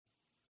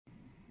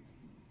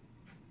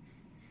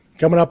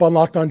Coming up on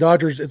Locked On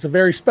Dodgers, it's a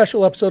very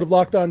special episode of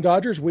Locked On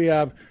Dodgers. We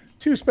have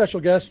two special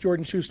guests,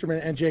 Jordan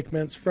Shusterman and Jake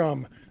Mintz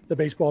from the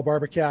Baseball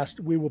Barbacast.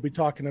 We will be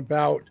talking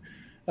about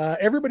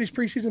everybody's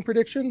preseason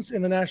predictions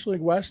in the National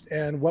League West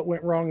and what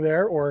went wrong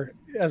there, or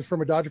as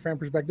from a Dodger fan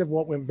perspective,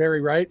 what went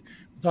very right.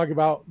 We'll talk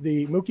about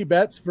the Mookie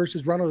Betts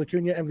versus Ronald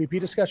Acuna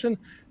MVP discussion,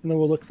 and then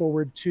we'll look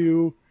forward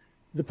to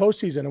the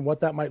postseason and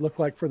what that might look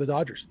like for the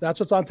Dodgers. That's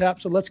what's on tap,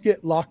 so let's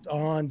get Locked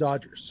On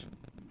Dodgers.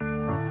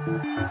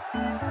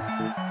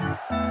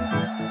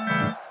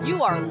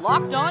 You are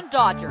Locked On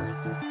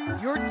Dodgers,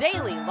 your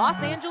daily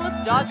Los Angeles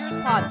Dodgers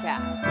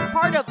podcast.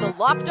 Part of the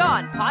Locked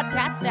On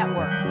Podcast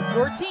Network,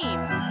 your team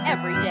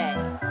every day.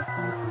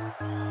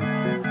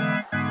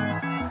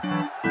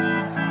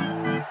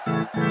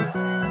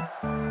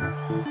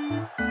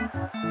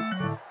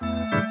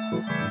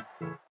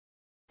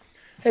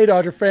 Hey,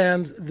 Dodger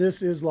fans,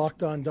 this is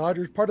Locked On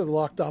Dodgers, part of the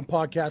Locked On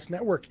Podcast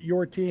Network,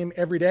 your team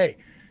every day.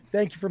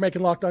 Thank you for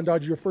making Locked On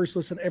Dodgers your first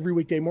listen every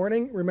weekday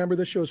morning. Remember,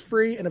 this show is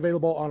free and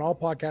available on all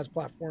podcast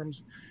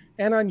platforms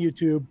and on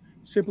YouTube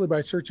simply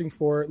by searching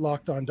for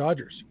Locked On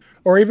Dodgers.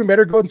 Or even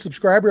better, go and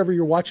subscribe wherever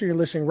you're watching and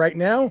listening right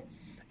now,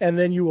 and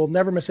then you will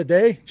never miss a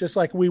day, just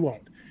like we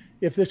won't.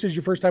 If this is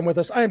your first time with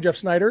us, I am Jeff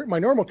Snyder. My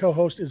normal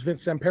co-host is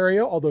Vince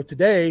Samperio, although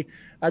today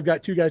I've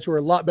got two guys who are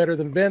a lot better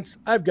than Vince.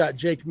 I've got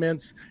Jake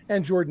Mintz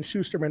and Jordan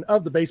Shusterman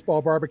of the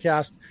Baseball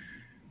Barbacast.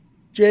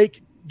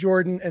 Jake,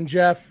 Jordan, and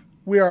Jeff,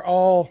 we are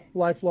all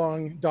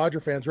lifelong Dodger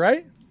fans,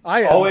 right?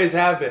 I am. Always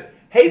have been.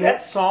 Hey,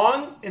 that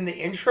song in the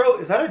intro,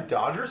 is that a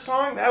Dodger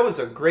song? That was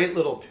a great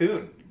little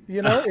tune.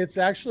 You know, it's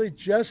actually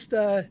just,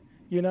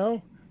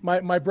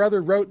 my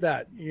brother wrote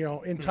that,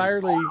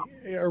 entirely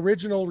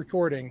original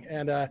recording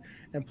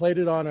and played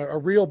it on a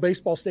real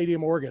baseball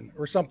stadium organ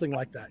or something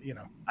like that,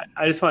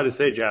 I just wanted to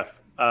say, Jeff,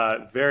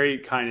 very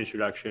kind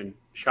introduction.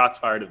 Shots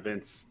fired at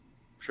Vince.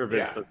 I'm sure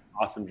Vince does an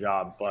awesome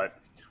job, but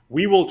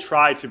we will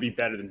try to be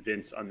better than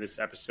Vince on this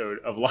episode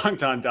of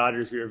Locked On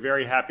Dodgers. We are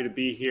very happy to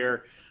be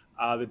here.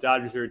 The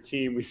Dodgers are a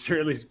team we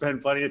certainly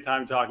spend plenty of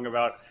time talking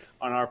about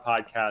on our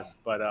podcast,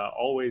 but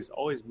always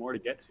more to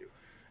get to.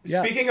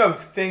 Yeah. Speaking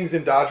of things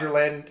in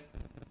Dodgerland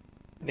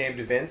named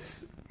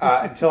Vince,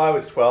 until I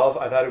was 12,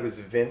 I thought it was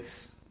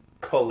Vince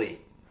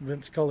Cully.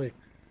 Vince Cully.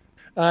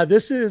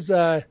 This is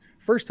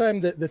first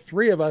time that the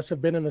three of us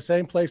have been in the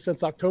same place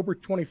since October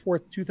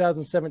 24th,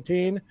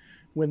 2017.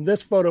 When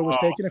this photo was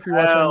taken, if you're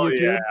watching on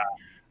YouTube,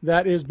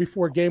 that is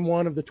before Game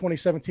 1 of the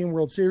 2017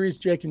 World Series.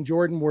 Jake and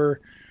Jordan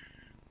were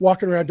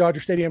walking around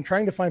Dodger Stadium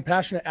trying to find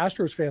passionate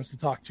Astros fans to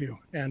talk to.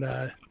 And,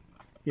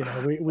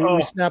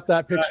 we snapped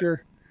that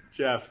picture.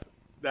 Jeff,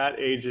 that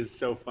age is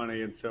so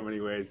funny in so many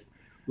ways.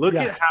 Look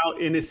at how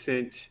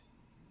innocent,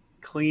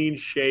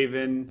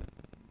 clean-shaven,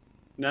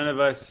 none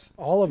of us.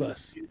 All of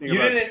us. You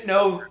didn't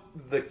know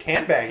the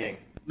can banging.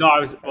 No,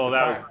 that was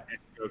my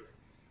joke.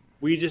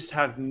 We just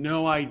have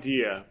no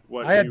idea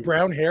what I had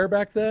brown hair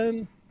back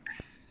then.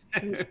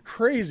 It was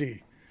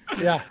crazy.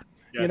 Yeah.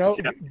 Yes,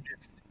 Jeff,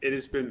 it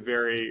has been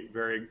very,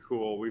 very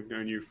cool. We've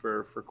known you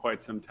for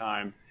quite some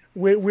time.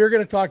 We're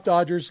going to talk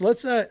Dodgers.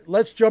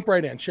 Let's jump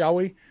right in, shall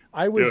we?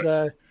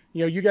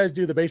 You guys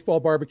do the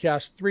Baseball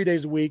Barbacast 3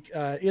 days a week.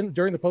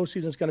 During the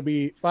postseason, it's going to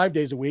be 5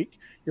 days a week.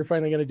 You're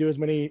finally going to do as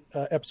many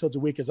episodes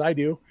a week as I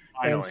do.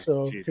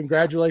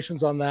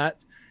 Congratulations on that.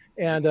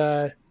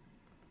 And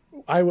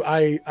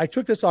I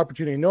took this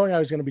opportunity, knowing I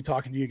was going to be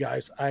talking to you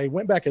guys. I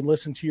went back and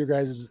listened to your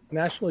guys'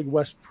 National League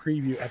West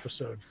preview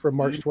episode from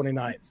March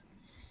 29th.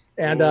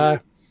 And I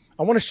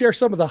want to share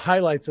some of the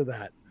highlights of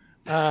that.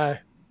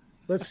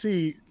 Let's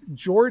see.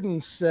 Jordan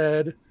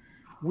said,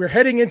 "We're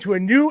heading into a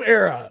new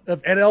era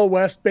of NL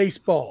West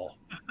baseball."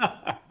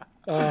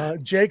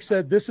 Jake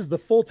said, "This is the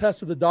full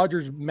test of the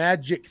Dodgers'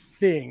 magic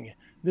thing.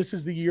 This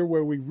is the year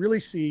where we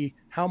really see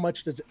how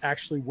much does it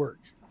actually work."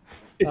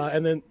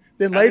 And then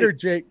later,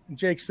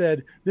 Jake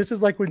said, "This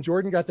is like when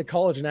Jordan got to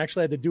college and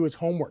actually had to do his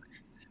homework."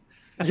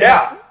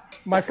 So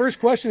my first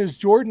question is,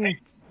 Jordan.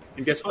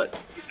 And guess what?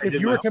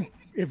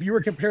 If you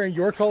were comparing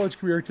your college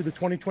career to the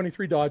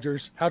 2023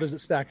 Dodgers, how does it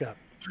stack up?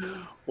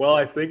 Well,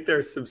 I think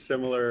there's some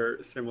similar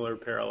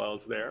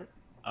parallels there.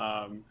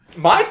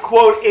 My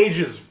quote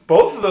ages,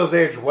 both of those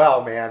age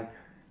well, man.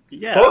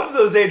 Yeah. Both of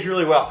those age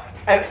really well.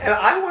 And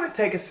I want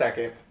to take a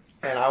second,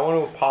 and I want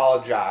to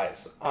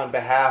apologize on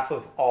behalf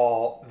of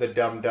all the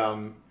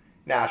dumb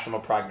national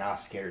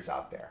prognosticators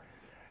out there.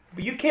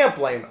 But you can't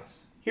blame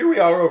us. Here we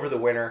are over the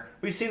winter.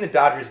 We've seen the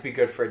Dodgers be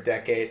good for a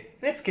decade,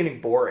 and it's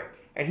getting boring.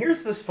 And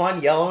here's this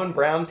fun yellow and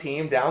brown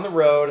team down the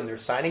road, and they're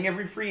signing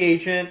every free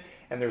agent,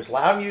 and there's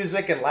loud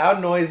music and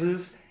loud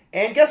noises.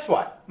 And guess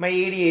what? My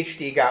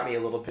ADHD got me a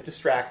little bit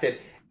distracted.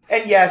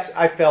 And yes,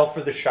 I fell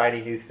for the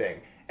shiny new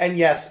thing. And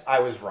yes, I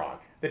was wrong.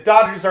 The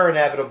Dodgers are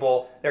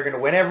inevitable. They're going to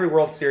win every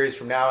World Series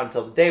from now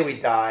until the day we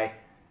die.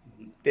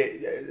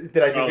 Did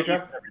I do a good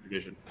job? Every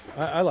division.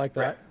 I like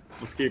that.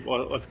 Let's keep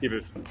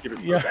it.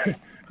 Yeah.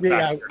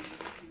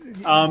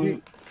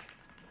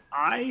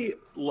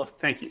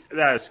 Thank you.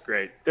 That is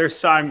great.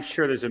 I'm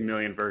sure there's a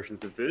million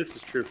versions of this. This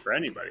is true for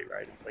anybody,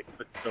 right? It's like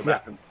go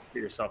back and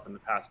put yourself in the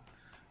past.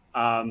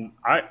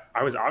 I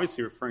was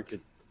obviously referring to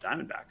the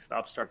Diamondbacks, the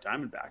upstart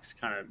Diamondbacks,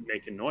 kind of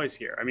making noise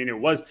here. I mean, it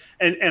was,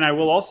 and I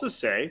will also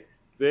say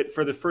that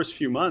for the first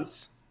few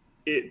months,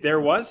 there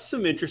was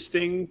some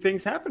interesting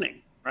things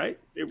happening, right?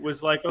 It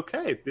was like,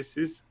 okay, this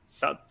is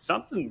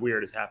something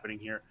weird is happening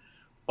here.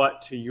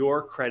 But to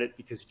your credit,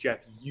 because Jeff,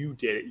 you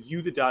did it.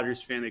 You, the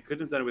Dodgers fan, they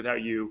couldn't have done it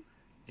without you.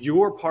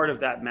 You're part of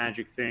that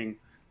magic thing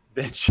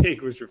that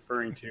Jake was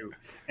referring to.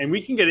 And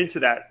we can get into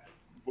that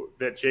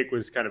Jake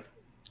was kind of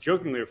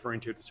jokingly referring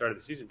to at the start of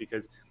the season,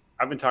 because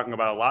I've been talking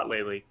about it a lot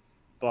lately,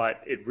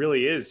 but it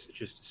really is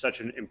just such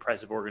an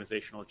impressive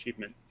organizational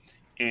achievement.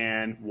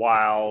 And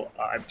while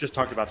I've just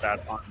talked about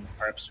that on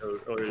our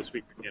episode earlier this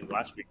week and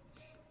last week,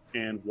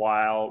 and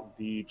while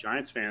the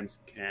Giants fans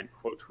can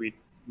quote tweet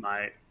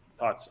my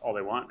thoughts all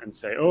they want and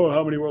say, oh,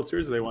 how many World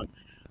Series do they won?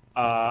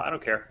 I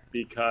don't care,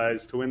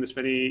 because to win this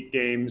many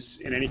games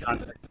in any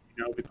context,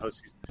 the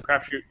postseason is a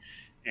crapshoot.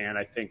 And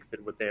I think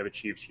that what they have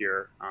achieved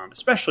here,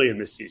 especially in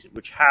this season,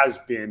 which has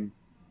been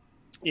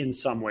in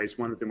some ways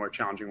one of the more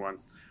challenging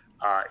ones,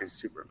 is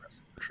super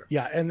impressive for sure.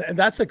 Yeah, and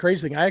that's the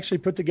crazy thing. I actually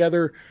put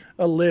together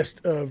a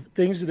list of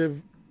things that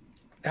have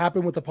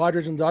happened with the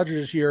Padres and Dodgers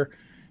this year.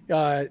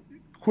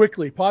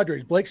 Quickly,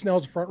 Padres, Blake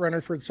Snell's a front runner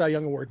for the Cy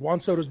Young Award. Juan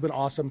Soto's been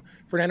awesome.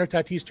 Fernando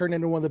Tatis turned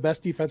into one of the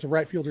best defensive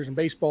right fielders in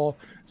baseball.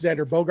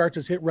 Xander Bogaerts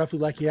has hit roughly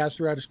like he has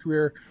throughout his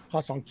career.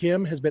 Ha-Seong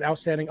Kim has been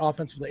outstanding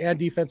offensively and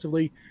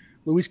defensively.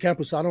 Luis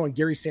Campusano and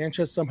Gary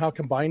Sanchez somehow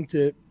combined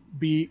to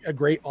be a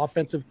great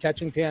offensive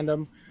catching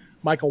tandem.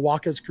 Michael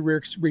Wacha's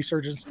career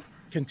resurgence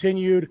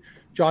continued.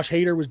 Josh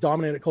Hader was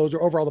dominant at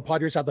closer. Overall, the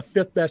Padres had the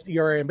 5th best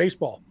ERA in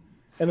baseball.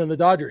 And then the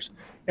Dodgers.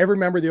 Every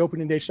member of the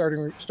opening day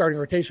starting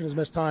rotation has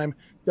missed time.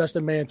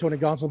 Dustin May and Tony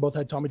Gonsolin both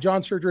had Tommy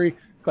John surgery.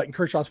 Clayton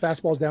Kershaw's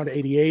fastball is down to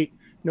 88.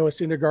 Noah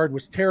Syndergaard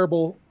was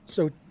terrible,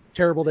 so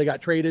terrible they got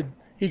traded.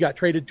 He got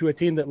traded to a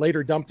team that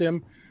later dumped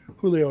him.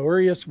 Julio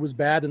Urias was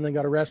bad and then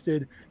got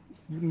arrested.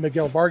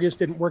 Miguel Vargas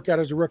didn't work out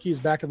as a rookie. He's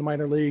back in the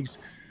minor leagues.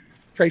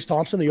 Trace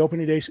Thompson, the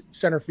opening day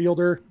center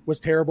fielder, was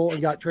terrible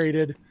and got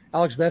traded.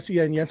 Alex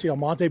Vesia and Yency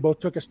Almonte both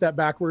took a step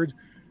backward.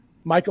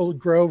 Michael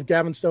Grove,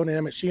 Gavin Stone, and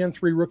Emmett Sheehan,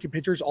 3 rookie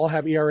pitchers, all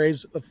have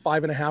ERAs of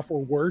 5.5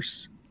 or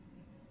worse.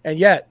 And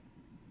yet,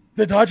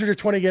 the Dodgers are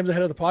 20 games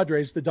ahead of the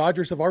Padres. The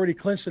Dodgers have already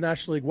clinched the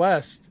National League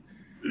West.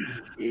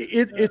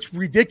 It's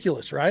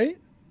ridiculous, right?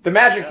 The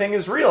magic thing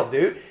is real,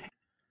 dude.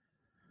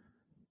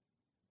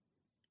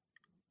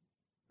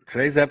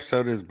 Today's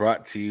episode is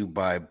brought to you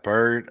by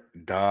Bird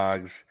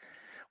Dogs.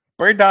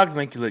 Bird Dogs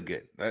make you look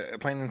good.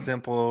 Plain and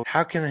simple.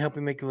 How can they help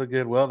you make you look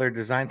good? Well, they're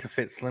designed to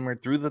fit slimmer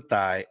through the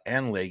thigh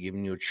and leg,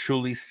 giving you a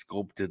truly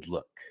sculpted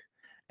look.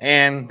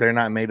 And they're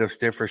not made of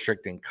stiff,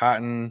 restricting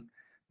cotton.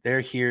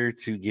 They're here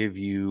to give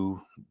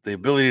you the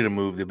ability to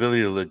move, the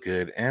ability to look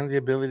good, and the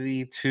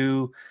ability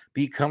to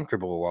be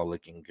comfortable while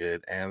looking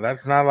good. And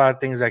that's not a lot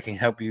of things that can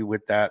help you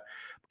with that.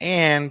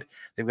 And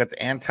they've got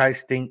the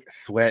anti-stink,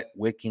 sweat,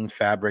 wicking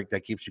fabric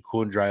that keeps you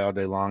cool and dry all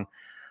day long.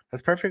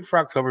 That's perfect for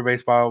October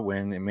baseball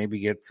when it maybe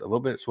gets a little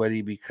bit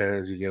sweaty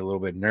because you get a little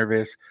bit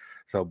nervous.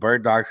 So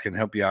Bird Dogs can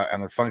help you out, and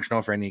they're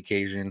functional for any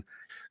occasion.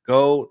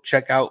 Go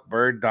check out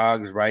Bird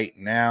Dogs right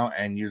now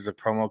and use the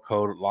promo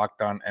code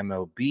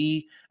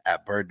LOCKEDONMLB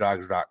at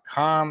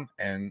birddogs.com,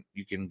 and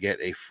you can get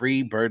a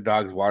free Bird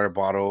Dogs water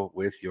bottle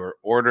with your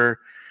order.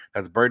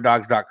 That's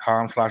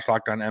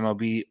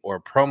birddogs.com/LockedOnMLB or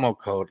promo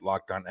code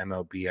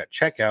LockedOnMLB at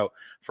checkout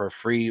for a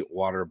free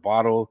water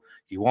bottle.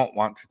 You won't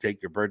want to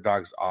take your Bird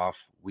Dogs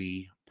off.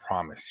 We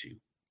promise you.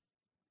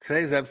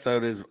 Today's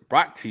episode is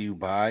brought to you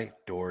by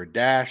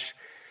DoorDash.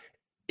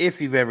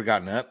 If you've ever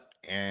gotten up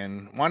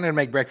and wanted to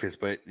make breakfast,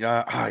 but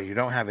you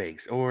don't have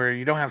eggs, or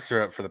you don't have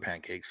syrup for the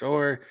pancakes,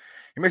 or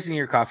you're missing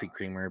your coffee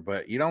creamer,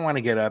 but you don't want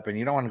to get up and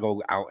you don't want to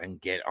go out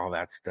and get all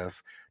that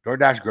stuff,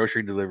 DoorDash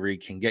grocery delivery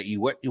can get you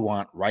what you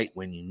want right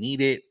when you need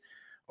it.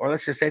 Or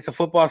let's just say it's a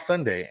football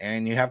Sunday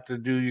and you have to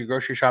do your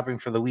grocery shopping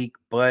for the week,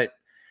 but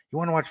you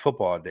want to watch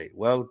football all day.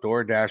 Well,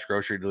 DoorDash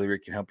grocery delivery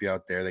can help you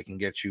out there. They can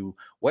get you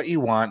what you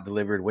want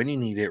delivered when you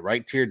need it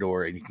right to your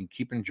door, and you can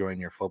keep enjoying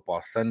your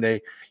football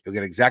Sunday. You'll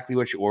get exactly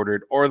what you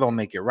ordered, or they'll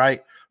make it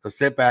right. So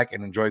sit back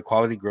and enjoy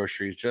quality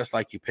groceries just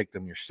like you picked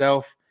them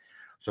yourself.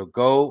 So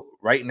go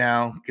right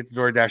now, get the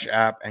DoorDash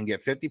app, and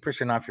get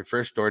 50% off your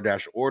first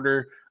DoorDash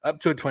order up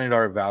to a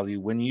 $20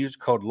 value when you use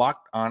code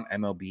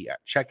LOCKEDONMLB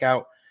at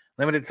checkout.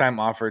 Limited time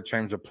offer,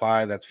 terms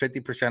apply. That's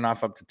 50%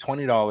 off up to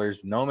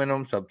 $20, no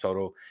minimum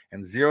subtotal,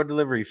 and 0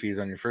 delivery fees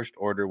on your first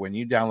order when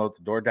you download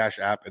the DoorDash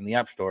app in the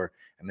App Store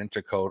and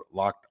enter code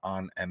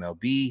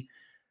LOCKEDONMLB.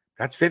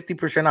 That's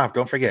 50% off.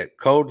 Don't forget,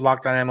 code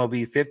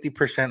LOCKEDONMLB,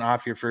 50%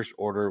 off your first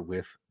order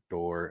with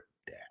DoorDash.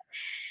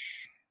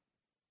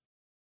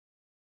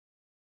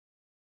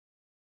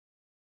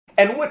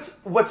 And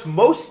what's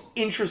most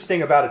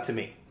interesting about it to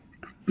me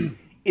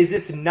is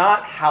it's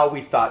not how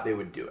we thought they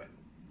would do it.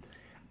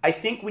 I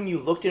think when you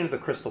looked into the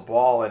crystal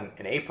ball in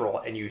April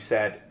and you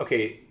said,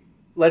 okay,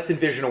 let's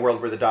envision a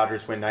world where the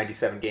Dodgers win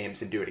 97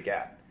 games and do it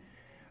again,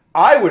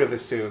 I would have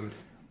assumed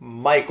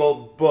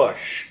Michael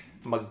Busch,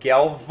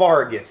 Miguel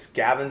Vargas,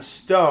 Gavin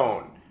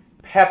Stone,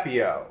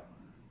 Pepio,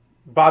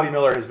 Bobby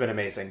Miller has been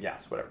amazing.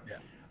 Yes, whatever. Yeah.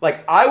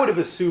 Like, I would have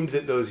assumed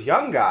that those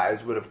young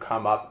guys would have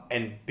come up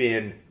and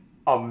been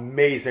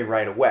amazing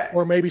right away.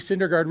 Or maybe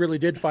Syndergaard really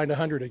did find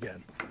 100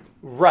 again.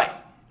 Right.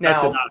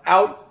 Now,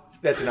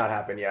 that did not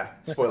happen, yeah.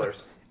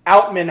 Spoilers.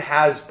 Outman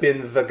has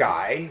been the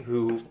guy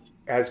who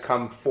has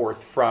come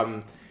forth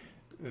from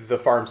the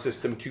farm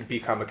system to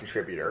become a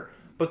contributor.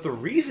 But the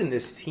reason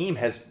this team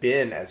has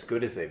been as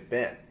good as they've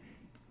been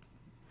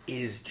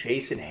is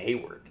Jason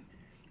Hayward,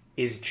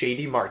 is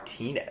JD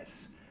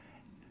Martinez.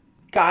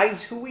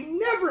 Guys who we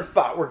never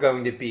thought were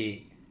going to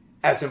be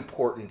as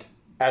important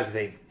as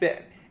they've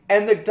been.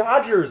 And the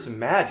Dodgers'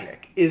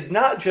 magic is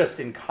not just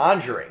in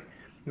conjuring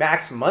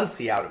Max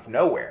Muncy out of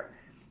nowhere.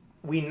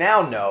 We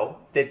now know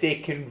that they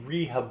can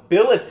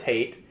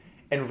rehabilitate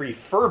and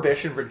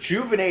refurbish and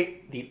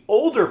rejuvenate the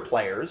older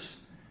players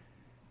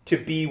to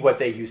be what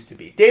they used to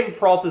be. David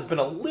Peralta has been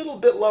a little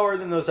bit lower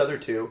than those other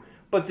two,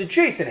 but the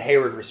Jason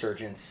Hayward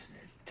resurgence,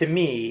 to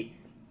me,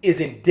 is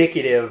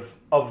indicative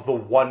of the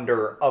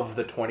wonder of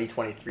the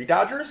 2023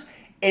 Dodgers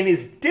and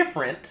is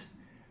different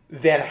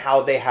than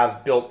how they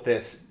have built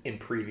this in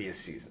previous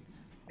seasons.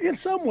 In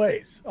some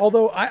ways,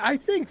 although I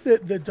think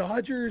that the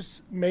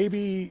Dodgers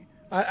maybe,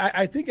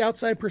 I think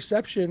outside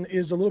perception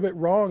is a little bit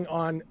wrong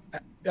on,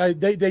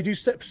 they do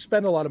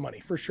spend a lot of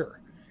money for sure.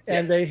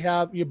 And they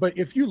have, but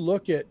if you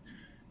look at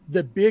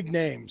the big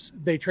names,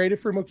 they traded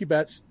for Mookie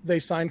Betts, they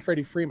signed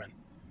Freddie Freeman.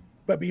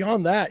 But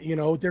beyond that,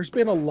 there's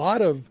been a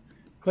lot of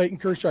Clayton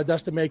Kershaw,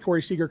 Dustin May,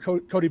 Corey Seager,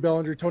 Cody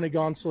Bellinger, Tony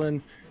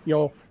Gonsolin,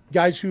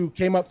 guys who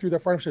came up through the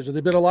farm system.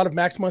 There's been a lot of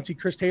Max Muncy,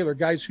 Chris Taylor,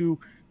 guys who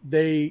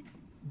they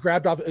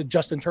grabbed off,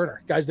 Justin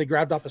Turner, guys they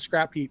grabbed off a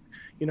scrap heap,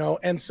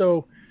 And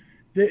so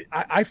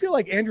I feel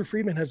like Andrew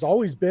Friedman has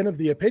always been of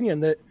the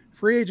opinion that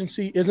free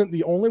agency isn't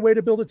the only way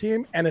to build a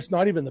team, and it's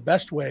not even the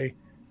best way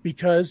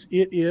because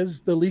it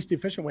is the least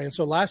efficient way. And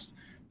so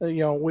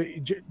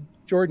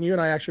Jordan, you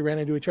and I actually ran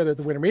into each other at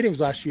the winter meetings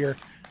last year.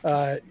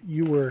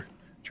 You were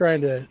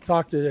trying to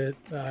talk to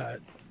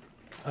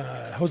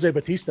Jose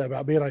Batista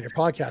about being on your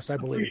podcast, I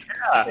believe.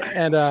 Yeah.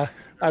 And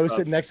I was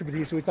sitting next to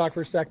Batista. We talked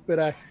for a sec.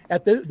 But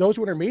at those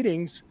winter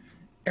meetings,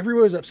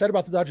 everyone was upset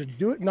about the Dodgers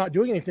not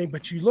doing anything.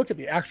 But you look at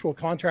the actual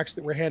contracts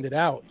that were handed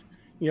out,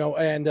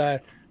 and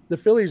the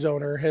Phillies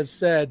owner has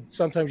said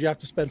sometimes you have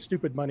to spend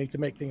stupid money to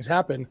make things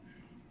happen.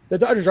 The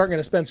Dodgers aren't going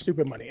to spend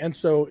stupid money. And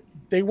so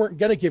they weren't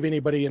going to give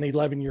anybody an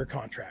 11-year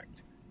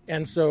contract.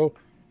 And so,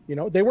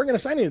 they weren't going to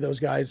sign any of those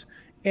guys.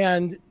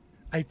 And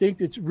I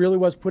think it really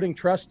was putting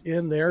trust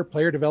in their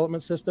player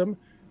development system,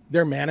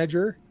 their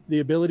manager, the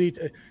ability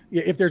to,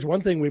 if there's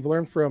one thing we've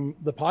learned from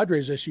the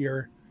Padres this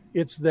year,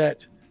 it's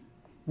that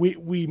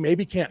we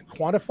maybe can't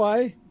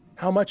quantify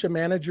how much a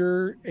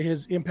manager,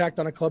 his impact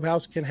on a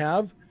clubhouse can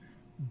have,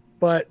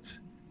 but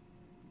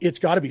it's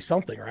got to be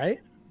something, right?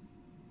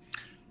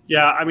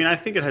 Yeah, I mean, I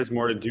think it has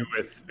more to do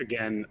with,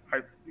 again,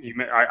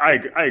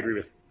 I agree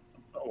with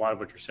a lot of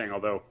what you're saying,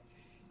 although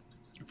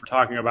if we're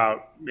talking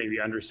about maybe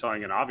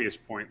underselling an obvious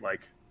point,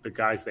 like the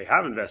guys they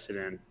have invested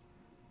in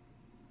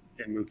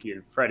Mookie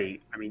and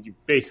Freddie, I mean,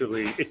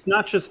 it's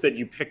not just that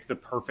you picked the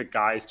perfect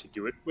guys to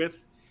do it with,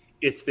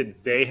 it's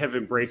that they have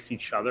embraced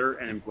each other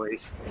and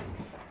embraced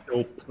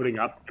still putting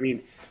up. I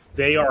mean,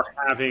 they are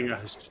having a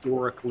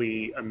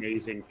historically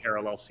amazing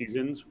parallel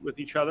seasons with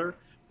each other.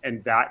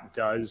 And that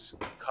does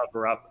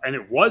cover up, and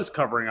it was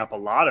covering up a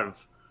lot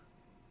of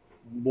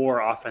more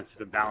offensive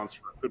imbalance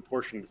for a good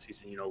portion of the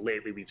season.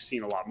 Lately we've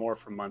seen a lot more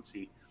from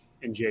Muncy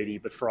and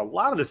JD, but for a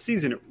lot of the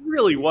season, it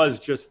really was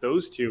just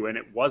those two, and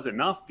it was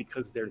enough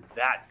because they're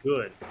that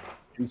good.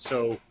 And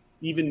so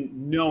even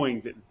knowing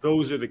that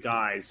those are the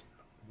guys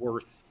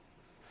worth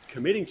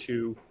committing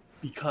to,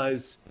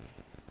 because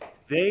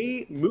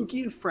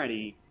Mookie and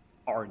Freddie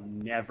are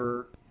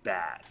never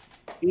bad.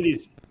 It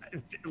is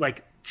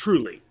like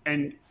truly.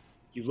 And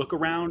you look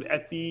around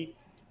at the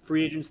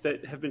free agents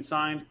that have been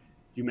signed.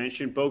 You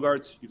mentioned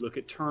Bogarts. You look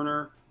at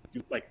Turner.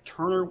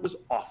 Turner was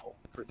awful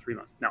for 3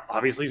 months. Now,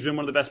 obviously, he's been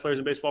one of the best players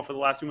in baseball for the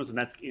last few months, and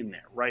that's in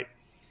there, right?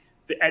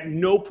 At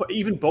no point,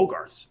 even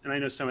Bogarts, and I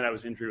know some of that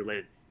was injury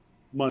related,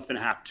 month and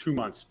a half, 2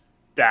 months,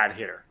 bad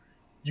hitter.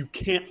 You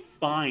can't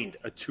find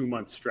a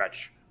 2-month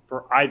stretch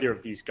for either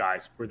of these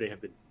guys where they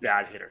have been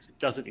bad hitters. It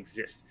doesn't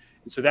exist.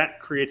 And so that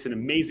creates an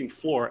amazing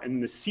floor,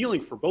 and the ceiling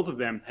for both of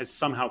them has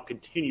somehow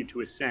continued to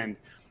ascend,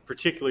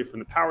 particularly from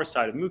the power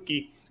side of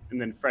Mookie, and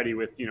then Freddie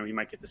with, you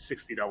might get to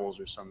 60 doubles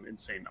or some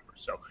insane number.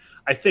 So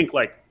I think,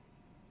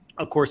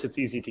 of course, it's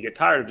easy to get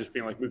tired of just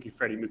being like Mookie,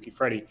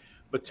 Freddie,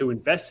 but to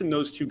invest in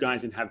those two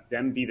guys and have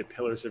them be the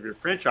pillars of your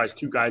franchise,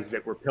 two guys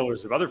that were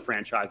pillars of other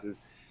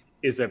franchises,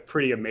 is a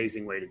pretty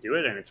amazing way to do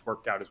it, and it's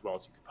worked out as well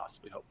as you could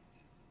possibly hope.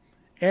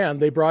 And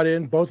they brought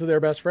in both of their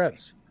best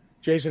friends.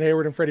 Jason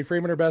Hayward and Freddie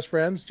Freeman are best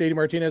friends. JD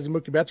Martinez and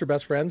Mookie Betts are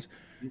best friends,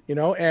 and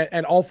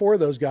all four of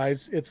those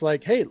guys, it's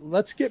like, hey,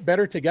 let's get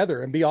better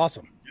together and be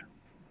awesome.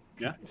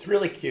 Yeah. It's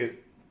really cute.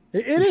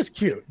 It is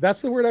cute.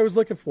 That's the word I was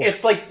looking for.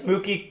 It's like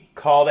Mookie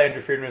called Andrew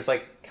Friedman and was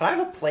like, can I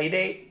have a play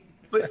date?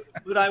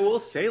 But I will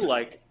say,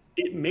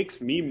 it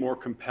makes me more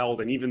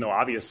compelled. And even though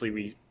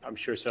obviously I'm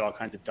sure said all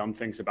kinds of dumb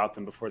things about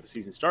them before the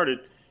season started,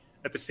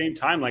 at the same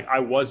time, like I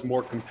was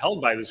more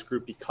compelled by this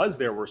group because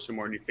there were some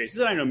more new faces.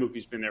 And I know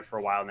Mookie's been there for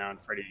a while now and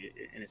Freddie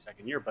in his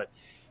second year, but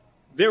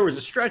there was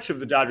a stretch of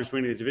the Dodgers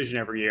winning the division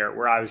every year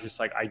where I was just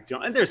like,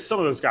 and there's some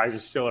of those guys are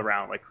still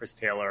around, like Chris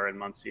Taylor and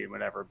Muncy and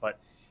whatever. But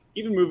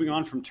even moving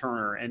on from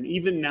Turner and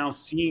even now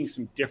seeing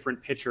some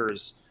different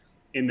pitchers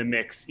in the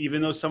mix,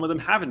 even though some of them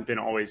haven't been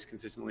always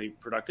consistently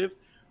productive,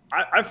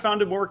 I've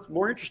found it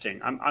more interesting.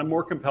 I'm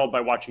more compelled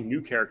by watching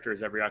new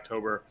characters every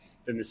October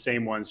than the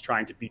same ones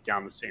trying to beat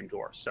down the same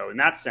door. So in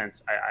that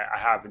sense, I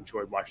have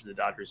enjoyed watching the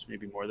Dodgers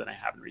maybe more than I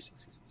have in recent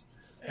seasons.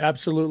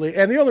 Absolutely.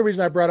 And the only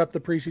reason I brought up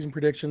the preseason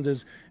predictions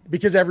is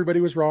because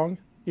everybody was wrong,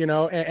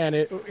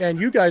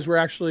 and you guys were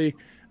actually,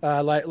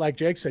 like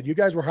Jake said, you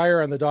guys were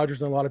higher on the Dodgers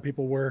than a lot of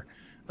people were.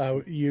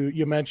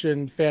 You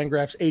mentioned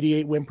Fangraph's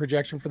 88 win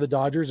projection for the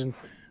Dodgers, and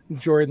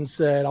Jordan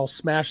said, I'll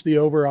smash the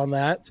over on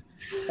that.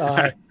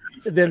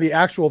 Then the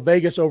actual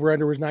Vegas over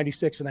under was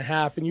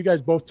 96.5. And you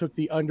guys both took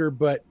the under,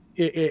 but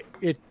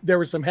there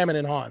was some hemming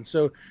and hawing.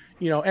 So,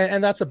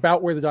 and that's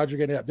about where the Dodgers are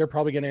going to end up. They're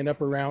probably going to end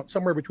up around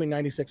somewhere between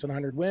 96 and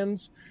 100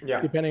 wins,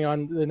 depending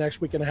on the next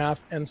week and a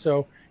half. And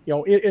so,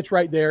 it's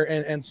right there.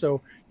 And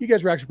so you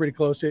guys were actually pretty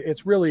close.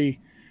 It's really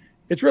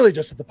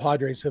just that the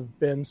Padres have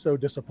been so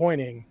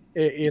disappointing.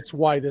 It's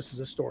why this is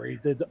a story.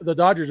 The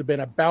Dodgers have been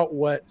about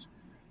what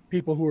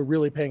people who are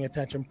really paying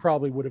attention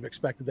probably would have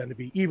expected them to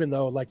be, even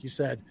though, like you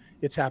said,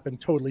 it's happened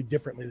totally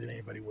differently than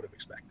anybody would have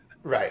expected.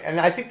 Right. And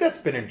I think that's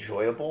been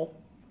enjoyable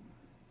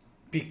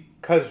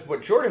because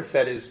what Jordan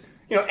said is,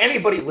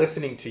 anybody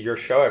listening to your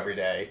show every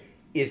day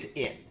is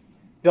in.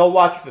 They'll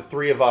watch the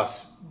three of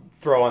us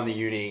throw on the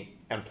uni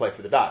and play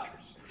for the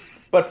Dodgers.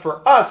 But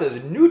for us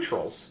as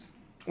neutrals,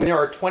 when there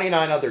are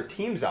 29 other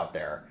teams out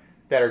there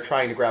that are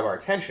trying to grab our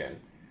attention,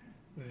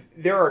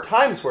 there are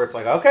times where it's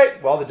like, okay,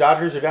 well, the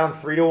Dodgers are down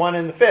 3-1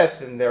 in the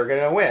fifth and they're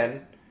going to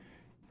win.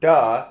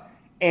 Duh.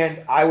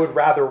 And I would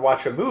rather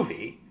watch a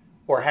movie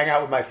or hang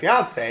out with my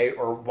fiance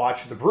or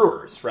watch the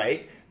Brewers,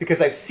 right?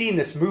 Because I've seen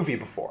this movie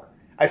before.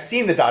 I've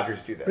seen the Dodgers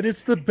do this. But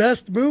it's the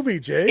best movie,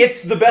 Jay.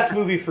 It's the best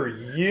movie for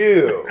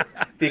you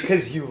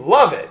because you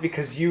love it,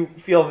 because you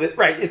feel that,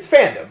 right, it's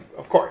fandom,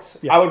 of course.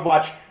 Yeah. I would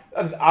watch,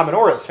 I'm an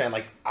Orioles fan.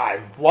 Like,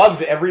 I've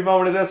loved every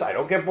moment of this. I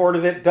don't get bored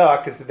of it,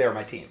 because they're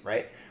my team,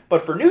 right?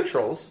 But for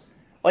neutrals,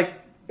 like,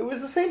 it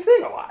was the same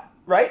thing a lot,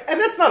 right? And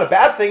that's not a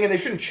bad thing, and they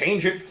shouldn't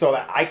change it so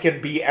that I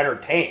can be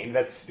entertained.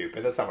 That's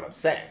stupid. That's not what I'm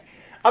saying.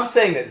 I'm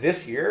saying that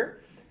this year,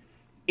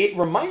 it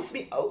reminds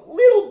me a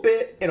little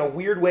bit, in a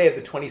weird way, of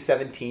the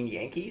 2017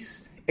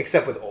 Yankees,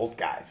 except with old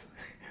guys.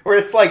 Where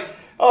it's like,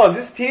 oh,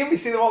 this team, we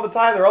see them all the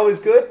time, they're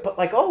always good, but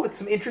like, oh, it's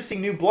some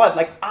interesting new blood.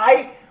 Like,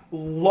 I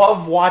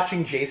love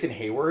watching Jason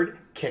Hayward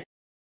kick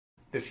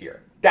this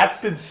year. That's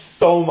been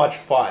so much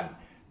fun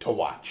to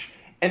watch.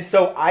 And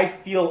so I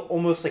feel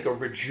almost like a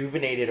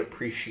rejuvenated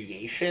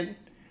appreciation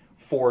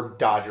for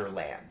Dodger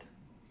land.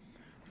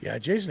 Yeah,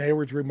 Jason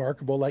Hayward's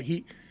remarkable. Like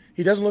he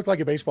doesn't look like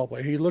a baseball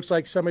player. He looks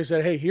like somebody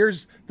said, hey,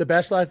 here's the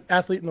best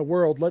athlete in the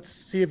world. Let's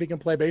see if he can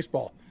play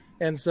baseball.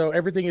 And so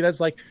everything he does,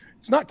 like,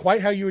 it's not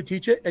quite how you would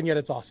teach it, and yet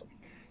it's awesome.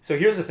 So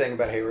here's the thing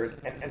about Hayward,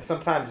 and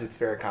sometimes it's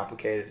very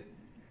complicated,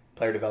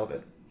 player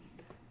development.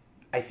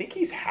 I think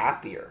he's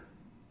happier.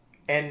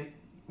 And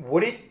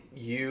wouldn't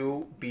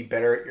you be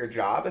better at your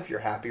job if you're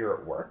happier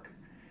at work?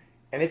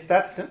 And it's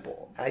that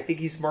simple. I think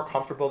he's more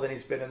comfortable than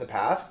he's been in the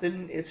past,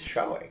 and it's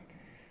showing.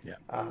 Yeah.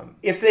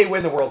 If they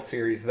win the World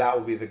Series, that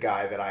will be the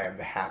guy that I am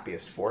the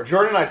happiest for.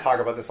 Jordan and I talk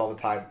about this all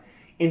the time,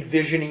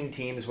 envisioning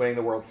teams winning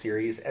the World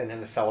Series and then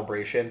the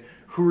celebration.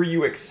 Who are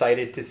you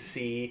excited to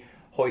see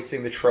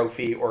hoisting the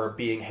trophy or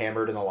being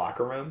hammered in the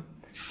locker room?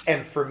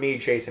 And for me,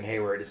 Jason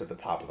Hayward is at the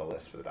top of the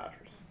list for the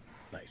Dodgers.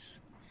 Nice.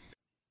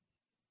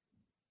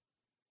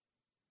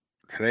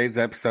 Today's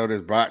episode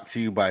is brought to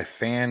you by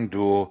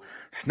FanDuel.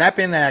 Snap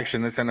into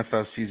action this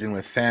NFL season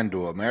with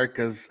FanDuel,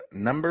 America's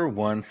 #1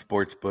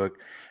 sportsbook.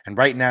 And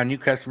right now, new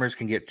customers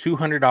can get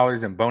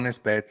 $200 in bonus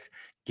bets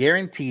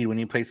guaranteed when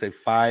you place a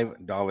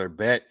 $5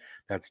 bet.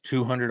 That's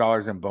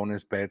 $200 in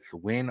bonus bets,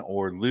 win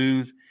or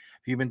lose.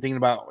 If you've been thinking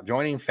about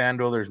joining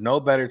FanDuel, there's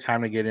no better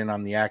time to get in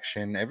on the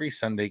action. Every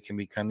Sunday can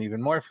become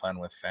even more fun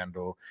with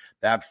FanDuel.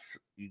 The app's,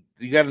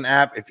 you got an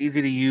app, it's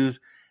easy to use.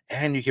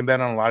 And you can bet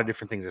on a lot of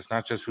different things. It's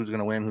not just who's going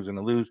to win, who's going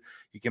to lose.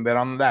 You can bet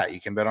on that. You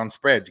can bet on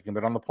spreads. You can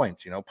bet on the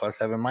points,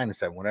 +7,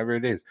 -7, whatever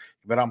it is.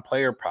 You bet on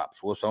player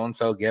props. Will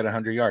so-and-so get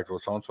 100 yards? Will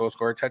so-and-so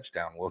score a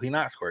touchdown? Will he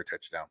not score a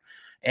touchdown?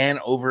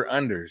 And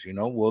over-unders,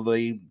 will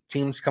the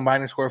teams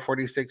combine and score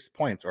 46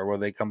 points? Or will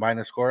they combine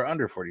and score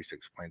under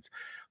 46 points?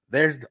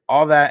 There's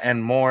all that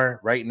and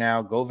more right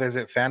now. Go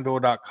visit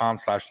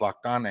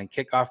FanDuel.com/lockedon and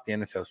kick off the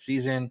NFL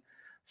season.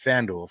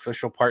 FanDuel,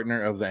 official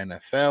partner of the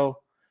NFL.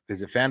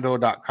 Visit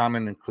FanDuel.com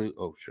and include,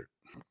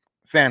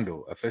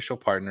 FanDuel, official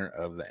partner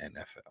of the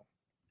NFL.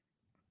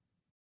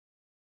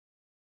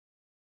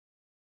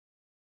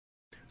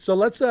 So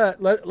let's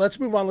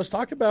move on. Let's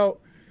talk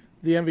about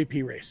the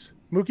MVP race.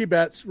 Mookie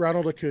Betts,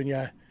 Ronald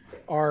Acuna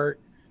are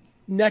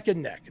neck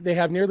and neck. They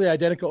have nearly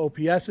identical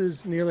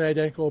OPSs, nearly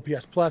identical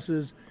OPS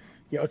pluses.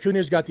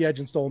 Acuna's got the edge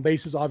in stolen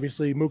bases.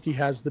 Obviously, Mookie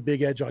has the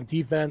big edge on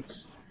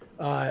defense.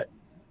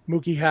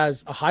 Mookie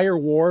has a higher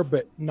WAR,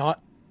 but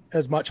not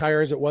as much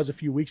higher as it was a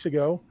few weeks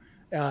ago.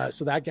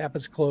 So that gap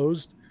is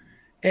closed.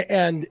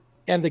 And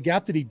the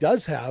gap that he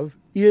does have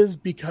is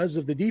because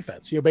of the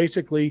defense.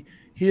 Basically,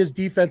 his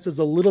defense is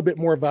a little bit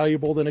more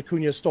valuable than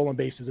Acuna's stolen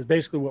bases. Is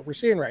basically what we're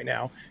seeing right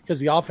now because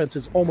the offense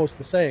is almost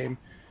the same.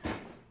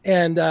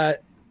 And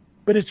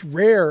but it's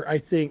rare, I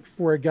think,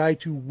 for a guy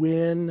to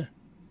win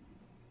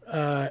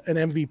an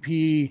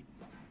MVP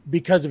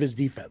because of his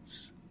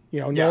defense.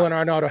 Nolan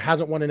Arenado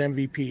hasn't won an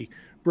MVP.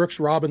 Brooks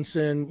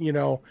Robinson,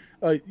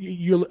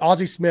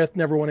 Ozzie Smith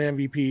never won an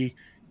MVP.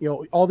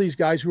 All these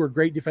guys who are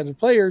great defensive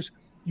players,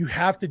 you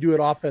have to do it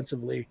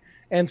offensively.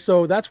 And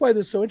so that's why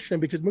this is so interesting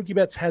because Mookie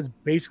Betts has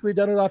basically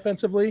done it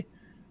offensively,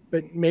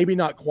 but maybe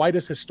not quite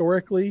as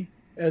historically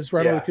as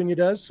Ronald Acuna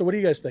does. So what are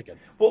you guys thinking?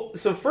 Well,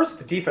 so first,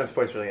 the defense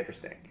point's really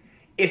interesting.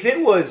 If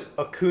it was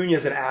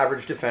Acuna's an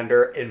average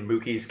defender and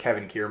Mookie's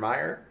Kevin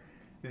Kiermaier,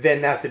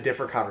 then that's a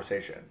different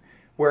conversation.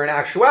 Where in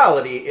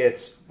actuality,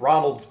 it's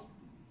Ronald's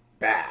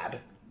bad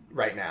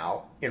right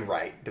now in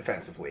right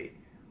defensively.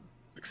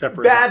 Except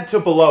for bad to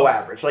below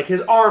average. Like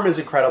his arm is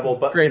incredible,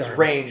 but Great his arm.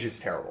 range is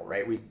terrible,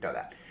 right? We know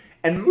that.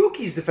 And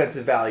Mookie's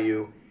defensive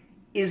value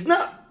is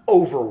not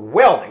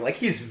overwhelming. Like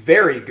he's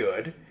very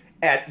good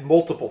at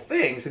multiple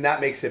things, and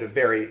that makes it a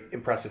very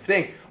impressive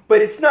thing.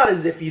 But it's not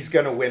as if he's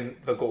going to win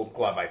the Gold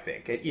Glove, I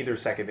think, at either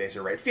second base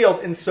or right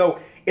field. And so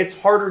it's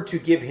harder to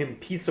give him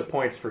pizza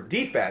points for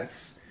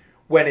defense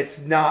when it's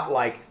not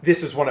like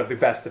this is one of the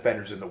best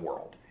defenders in the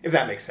world, if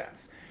that makes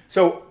sense.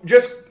 So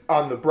just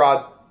on the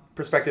broad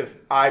perspective,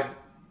 I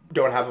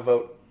don't have a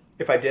vote.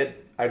 If I did,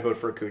 I'd vote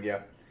for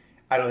Acuna.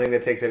 I don't think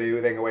that takes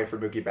anything away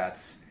from Mookie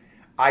Betts.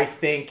 I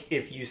think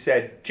if you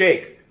said,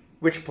 Jake,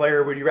 which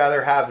player would you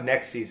rather have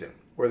next season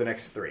or the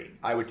next three?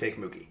 I would take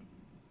Mookie.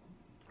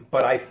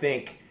 But I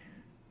think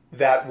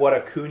that what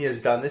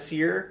Acuna's done this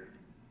year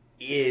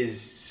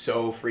is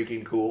so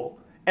freaking cool.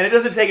 And it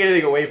doesn't take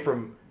anything away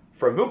from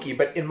Mookie,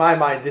 but in my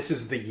mind, this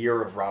is the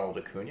year of Ronald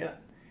Acuna.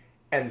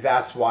 And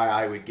that's why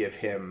I would give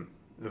him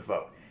the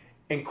vote.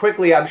 And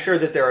quickly, I'm sure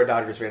that there are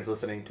Dodgers fans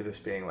listening to this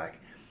being like,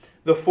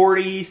 the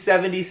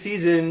 40-70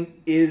 season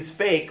is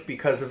fake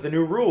because of the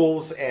new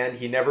rules, and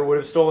he never would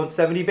have stolen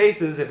 70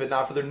 bases if it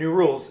not for the new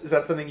rules. Is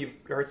that something you've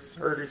heard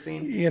or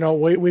seen?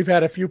 We've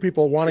had a few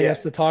people wanting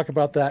us to talk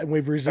about that, and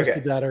we've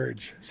resisted that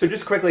urge. So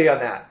just quickly on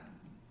that.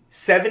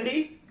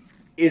 70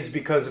 is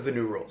because of the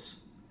new rules.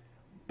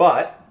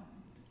 But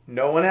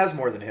no one has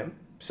more than him.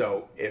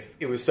 So if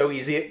it was so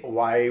easy,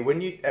 why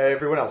wouldn't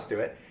everyone else do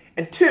it?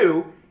 And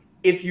two,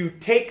 if you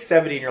take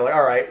 70 and you're like,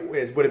 all right,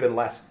 it would have been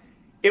less.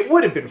 It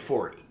would have been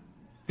 40.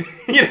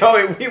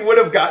 We would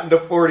have gotten to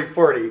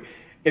 40-40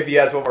 if he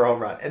has one more home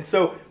run. And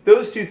so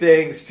those two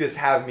things just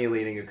have me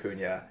leaning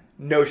Acuna.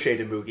 No shade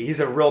to Mookie. He's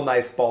a real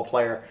nice ball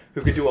player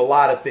who could do a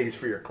lot of things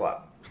for your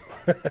club.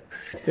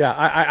 Yeah,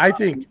 I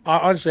think,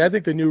 honestly, I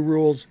think the new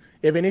rules,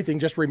 if anything,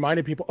 just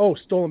reminded people,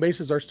 stolen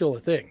bases are still a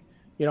thing.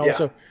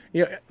 So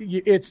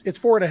it's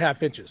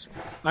 4.5 inches.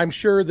 I'm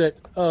sure that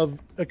of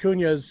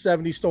Acuna's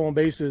 70 stolen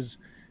bases,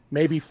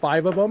 maybe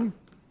 5 of them,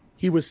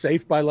 he was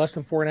safe by less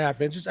than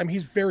 4.5 inches. I mean,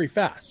 he's very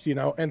fast,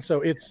 and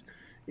so it's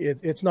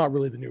not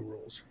really the new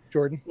rules.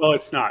 Jordan? Well,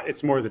 it's not.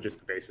 It's more than just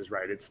the bases,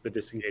 right? It's the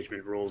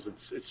disengagement rules.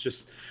 It's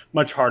just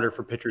much harder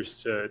for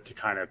pitchers to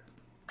kind of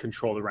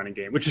control the running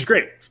game, which is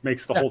great. It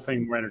makes the whole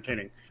thing more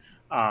entertaining.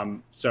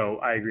 So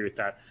I agree with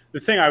that. The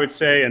thing I would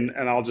say, and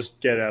I'll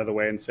just get it out of the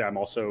way and say I'm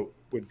also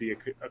would be a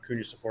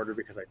Acuna supporter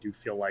because I do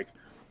feel like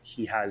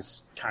he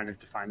has kind of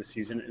defined the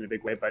season in a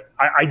big way. But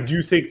I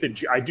do think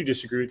that I do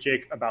disagree with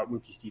Jake about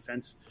Mookie's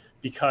defense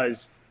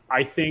because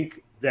I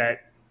think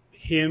that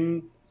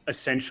him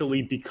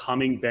essentially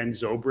becoming Ben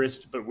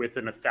Zobrist but with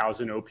an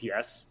 1,000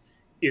 OPS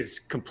is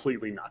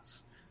completely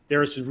nuts.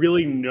 There's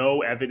really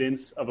no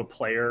evidence of a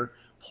player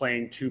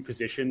playing two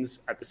positions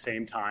at the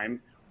same time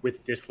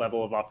with this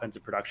level of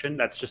offensive production.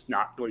 That's just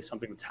not really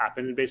something that's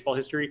happened in baseball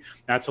history.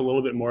 That's a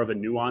little bit more of a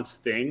nuanced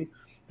thing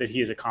that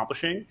he is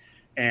accomplishing.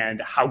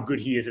 And how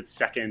good he is at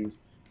second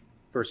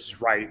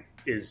versus right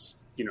is,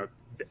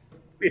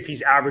 if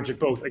he's average at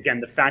both, again,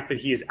 the fact that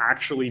he is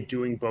actually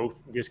doing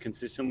both this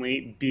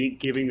consistently,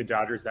 giving the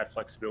Dodgers that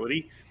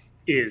flexibility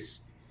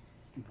is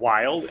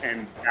wild.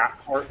 And that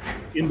part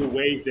in the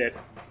way that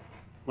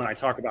when I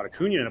talk about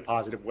Acuna in a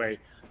positive way,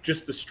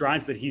 just the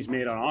strides that he's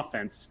made on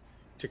offense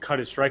to cut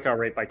his strikeout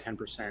rate by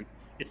 10%.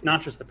 It's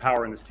not just the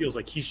power and the steals.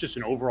 Like he's just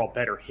an overall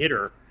better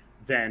hitter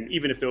than,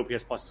 even if the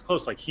OPS plus is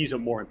close, like he's a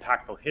more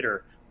impactful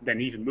hitter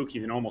than even Mookie,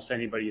 than almost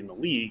anybody in the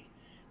league.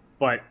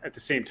 But at the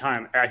same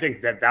time, I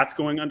think that that's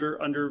going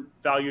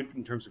undervalued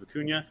in terms of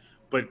Acuna.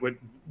 But what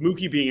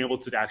Mookie being able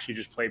to actually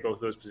just play both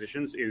those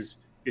positions is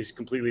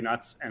completely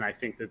nuts. And I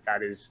think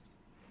that is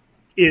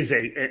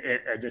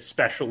an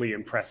especially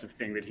impressive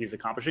thing that he's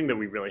accomplishing that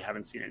we really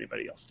haven't seen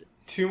anybody else do.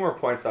 2 more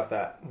points off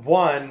that.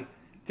 One,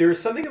 There is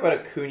something about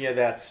Acuna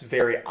that's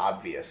very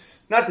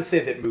obvious. Not to say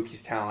that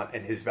Mookie's talent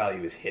and his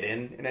value is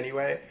hidden in any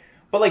way,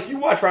 but like you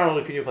watch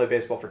Ronald Acuna play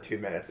baseball for 2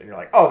 minutes and you're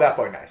like, oh, that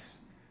boy nice.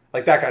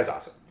 Like that guy's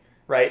awesome,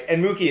 right?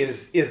 And Mookie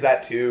is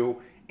that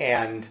too.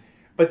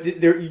 But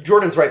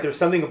Jordan's right. There's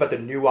something about the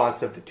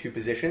nuance of the two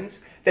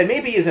positions that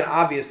maybe isn't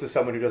obvious to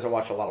someone who doesn't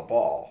watch a lot of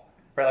ball,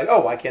 right? Like, oh,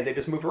 why can't they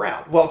just move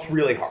around? Well, it's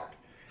really hard.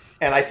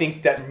 And I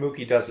think that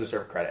Mookie does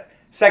deserve credit.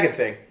 Second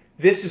thing,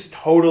 this is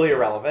totally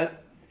irrelevant.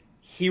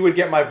 He would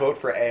get my vote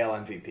for AL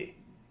MVP.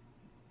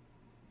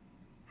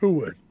 Who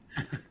would?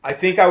 I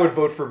think I would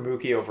vote for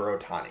Mookie over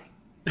Ohtani.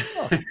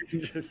 Oh.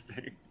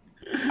 Interesting.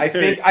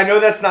 I know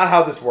that's not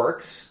how this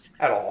works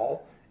at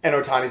all. And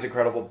Ohtani's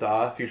incredible,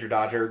 future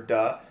Dodger,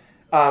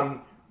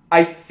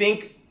 I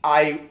think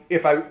I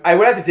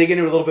would have to dig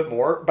into it a little bit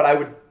more, but I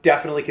would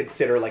definitely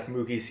consider like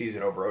Mookie's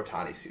season over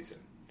Ohtani's season.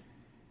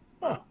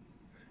 Oh,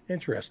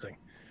 interesting.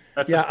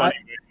 That's a funny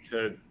way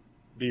to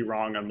be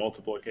wrong on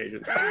multiple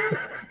occasions.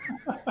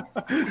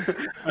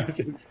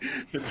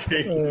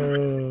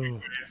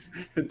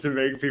 To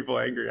make people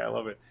angry. I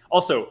love it.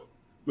 Also,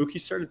 Mookie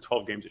started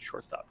 12 games at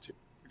shortstop too.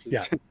 Which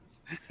is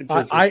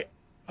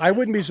I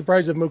wouldn't be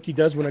surprised if Mookie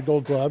does win a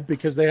Gold Glove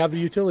because they have the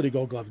utility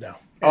Gold Glove now.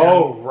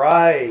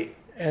 Right.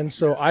 And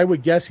so I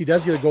would guess he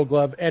does get a Gold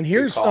Glove. And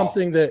here's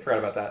something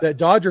that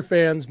Dodger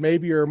fans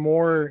maybe are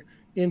more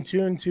in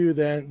tune to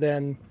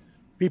than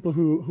people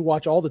who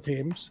watch all the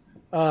teams.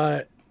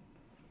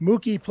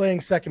 Mookie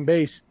playing second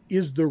base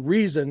is the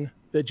reason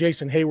that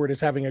Jason Hayward is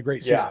having a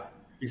great season. Yeah,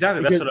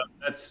 exactly.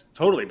 That's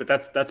totally. But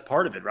that's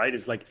part of it, right?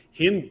 Is like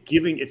him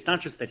giving. It's not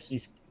just that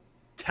he's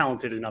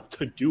talented enough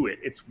to do it.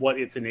 It's what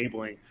it's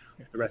enabling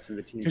the rest of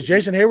the team. Because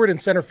Jason Hayward in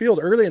center field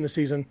early in the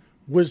season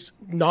was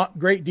not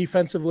great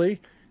defensively,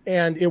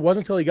 and it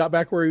wasn't until he got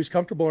back where he was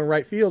comfortable in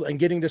right field and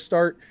getting to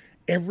start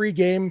every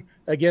game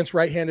against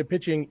right-handed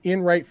pitching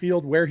in right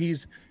field where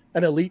he's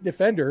an elite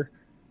defender,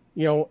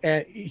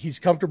 and he's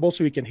comfortable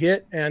so he can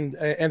hit, and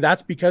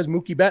that's because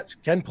Mookie Betts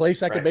can play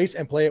second base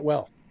and play it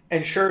well.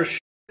 And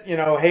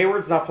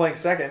Hayward's not playing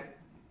second.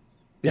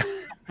 Yeah,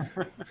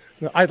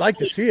 I'd like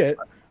to see it.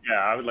 Yeah,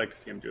 I would like to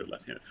see him do it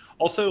left-handed.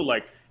 Also,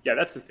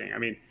 that's the thing. I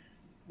mean,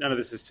 none of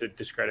this is to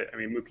discredit. I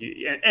mean,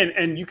 Mookie,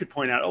 and you could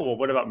point out, oh, well,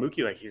 what about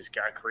Mookie? Like, he's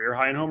got a career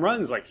high in home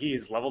runs. Like,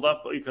 he's leveled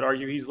up. You could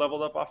argue he's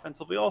leveled up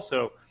offensively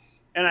also.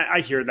 And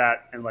I hear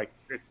that, and, I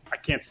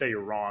can't say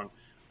you're wrong.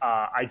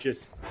 I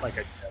just, like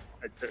I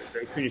said,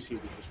 the Acuna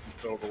season has been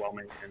so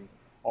overwhelming, and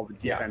all the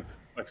defense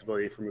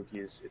flexibility for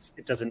Mookie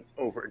it doesn't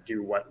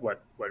overdo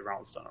what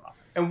Ronald's done on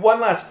offense. And one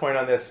last point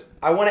on this.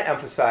 I want to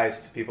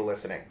emphasize to people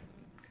listening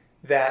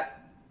that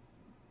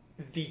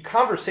the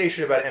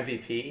conversation about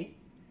MVP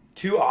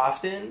too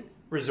often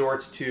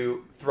resorts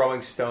to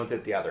throwing stones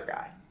at the other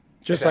guy.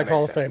 Just like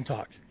Hall of Fame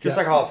talk.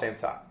 Like Hall of Fame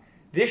talk.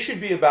 This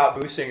should be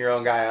about boosting your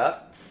own guy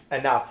up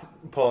and not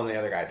pulling the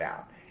other guy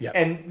down. Yep.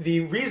 And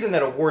the reason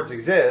that awards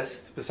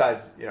exist,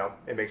 besides,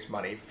 it makes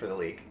money for the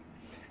league,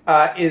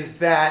 is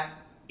that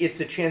it's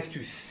a chance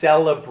to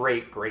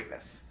celebrate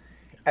greatness.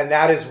 And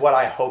that is what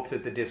I hope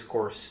that the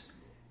discourse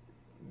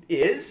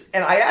is.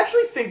 And I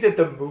actually think that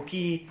the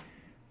Mookie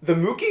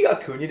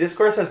Acuna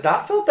discourse has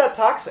not felt that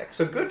toxic.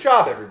 So good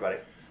job, everybody.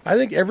 I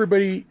think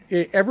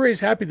everybody's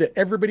happy that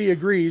everybody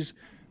agrees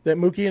that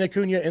Mookie and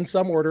Acuna in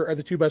some order are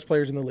the two best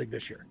players in the league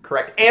this year.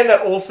 Correct. And that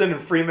Olsen and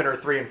Freeman are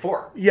 3 and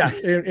 4. Yeah,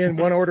 in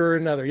one order or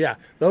another. Yeah.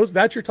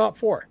 That's your top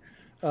 4.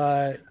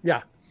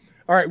 Yeah.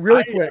 All right,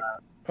 really quick.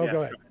 Go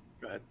ahead.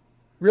 Go ahead.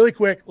 Really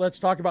quick, let's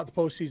talk about the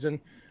postseason.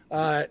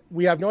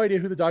 We have no idea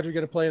who the Dodgers are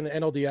going to play in the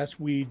NLDS.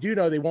 We do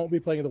know they won't be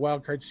playing in the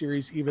Wild Card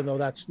Series, even though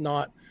that's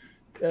not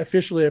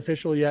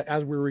official yet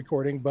as we're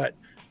recording, but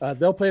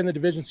they'll play in the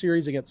division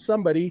series against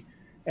somebody,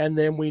 and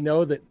then we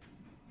know that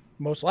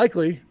most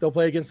likely they'll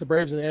play against the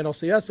Braves in the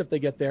NLCS if they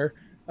get there.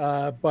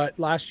 But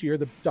last year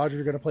the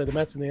Dodgers are going to play the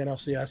Mets in the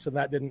NLCS, and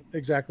that didn't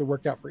exactly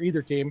work out for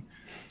either team.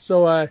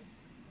 So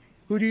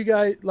who do you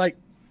guys like?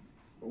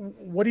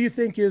 What do you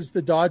think is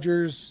the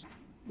Dodgers?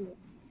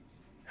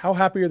 How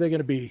happy are they going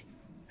to be?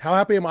 How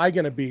happy am I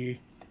going to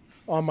be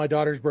on my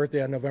daughter's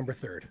birthday on November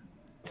 3rd?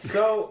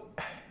 So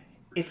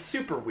it's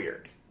super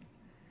weird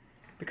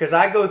because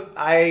I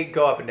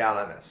go up and down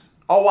on this.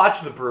 I'll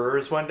watch the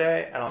Brewers one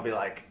day and I'll be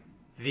like,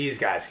 these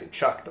guys can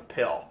chuck the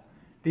pill.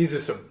 These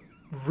are some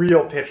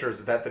real pitchers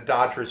that the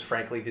Dodgers,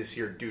 frankly, this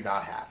year do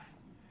not have.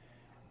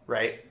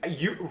 Right?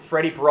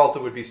 Freddie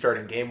Peralta would be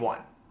starting game 1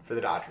 for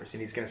the Dodgers,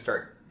 and he's going to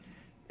start.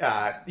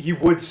 He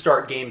would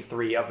start game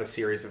 3 of a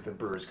series if the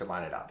Brewers could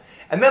line it up.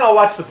 And then I'll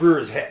watch the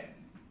Brewers hit,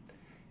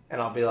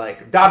 and I'll be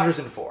like, Dodgers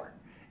in 4.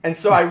 And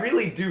so I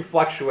really do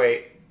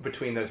fluctuate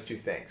between those two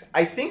things.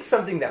 I think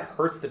something that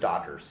hurts the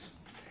Dodgers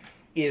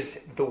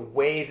is the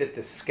way that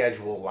the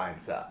schedule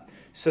lines up.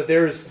 So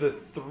there's the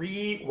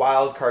 3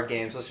 wild card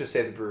games. Let's just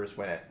say the Brewers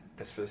win it,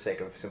 just for the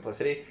sake of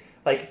simplicity.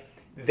 Like,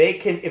 they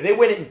can, if they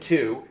win it in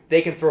 2,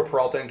 they can throw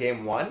Peralta in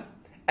game 1,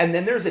 and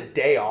then there's a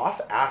day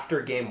off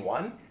after game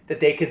 1 that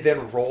they could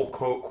then roll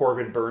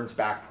Corbin Burns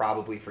back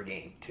probably for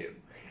game 2.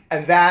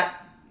 And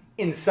that,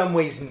 in some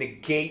ways,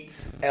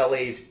 negates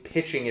LA's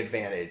pitching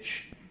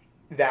advantage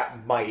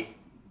that might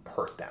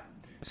hurt them.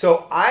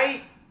 So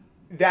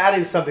that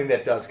is something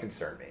that does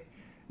concern me.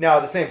 Now,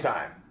 at the same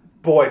time,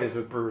 boy, does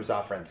the Brewers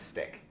offense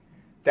stink.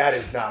 That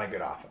is not a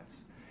good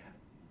offense.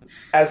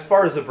 As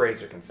far as the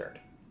Braves are concerned,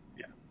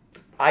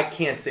 I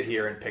can't sit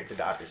here and pick the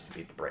Dodgers to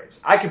beat the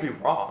Braves. I could be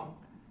wrong.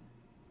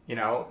 You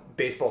know,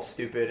 baseball's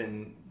stupid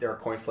and there are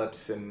coin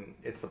flips and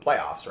it's the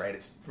playoffs, right?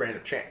 It's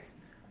random chance.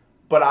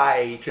 But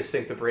I just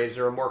think the Braves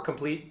are a more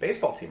complete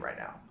baseball team right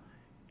now.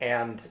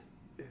 And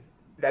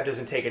that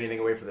doesn't take anything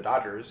away from the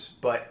Dodgers.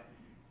 But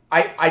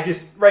I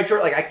just, right,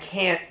 George, like I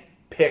can't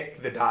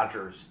pick the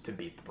Dodgers to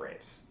beat the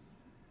Braves.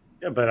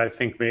 Yeah, but I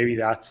think maybe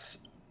that's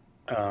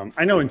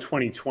I know in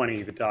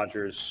 2020 the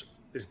Dodgers,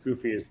 as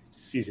goofy as the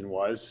season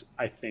was,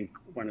 I think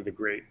one of the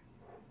great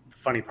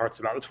funny parts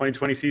about the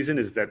 2020 season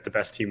is that the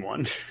best team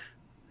won.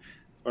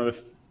 One of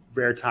the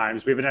rare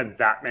times. We haven't had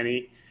that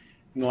many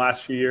in the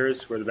last few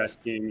years where the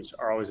best teams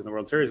are always in the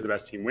World Series. The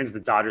best team wins. The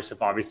Dodgers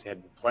have obviously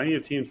had plenty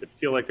of teams that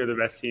feel like they're the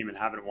best team and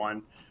haven't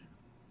won.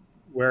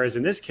 Whereas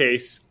in this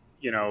case,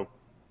 you know,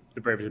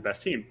 the Braves are the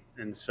best team.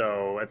 And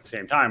so at the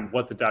same time,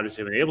 what the Dodgers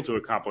have been able to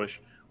accomplish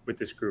with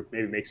this group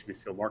maybe makes me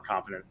feel more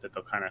confident that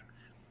they'll kind of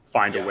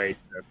find a way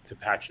to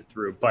patch it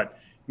through. But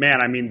man,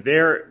 I mean,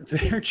 they're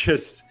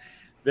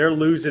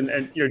losing.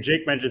 And, you know,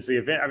 Jake mentions the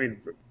event. I mean,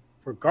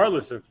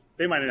 regardless of,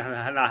 they might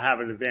not have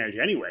an advantage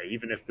anyway,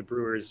 even if the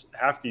Brewers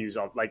have to use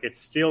all, like, it's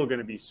still going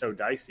to be so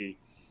dicey.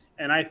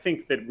 And I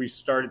think that we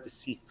started to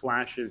see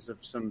flashes of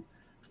some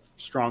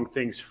strong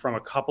things from a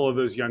couple of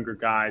those younger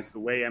guys, the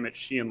way Emmett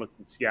Sheehan looked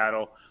in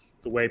Seattle,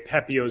 the way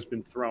Pepio's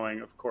been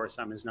throwing. Of course,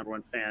 I'm his number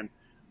one fan.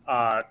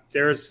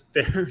 There's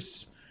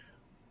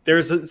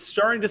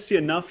starting to see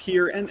enough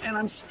here. And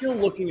I'm still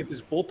looking at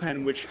this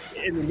bullpen, which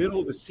in the middle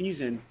of the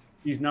season,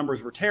 these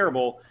numbers were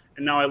terrible.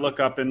 And now I look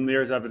up and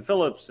there's Evan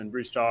Phillips and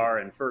Bruce Starr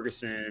and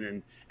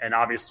Ferguson and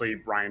obviously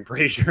Brian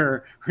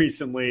Brazier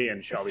recently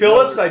and Shelby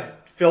Phillips.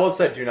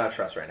 I do not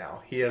trust right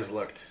now. He has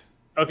looked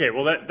okay.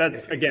 Well,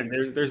 that's again.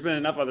 There's been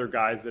enough other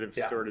guys that have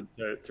started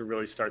to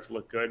really start to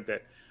look good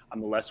that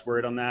I'm less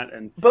worried on that.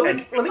 And by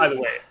the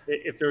way,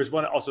 if there was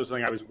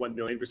something I was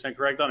 1,000,000%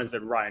 correct on is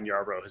that Ryan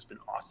Yarbrough has been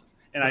awesome.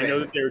 And I know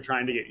that they were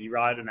trying to get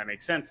Erod and that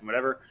makes sense and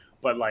whatever,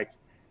 but like,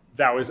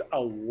 that was a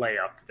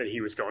layup that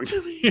he was going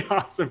to be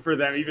awesome for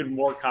them. Even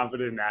more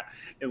confident in that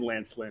in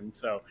Lance Lynn.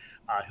 So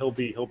he'll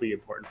be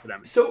important for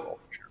them. So,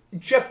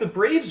 Jeff, the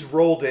Braves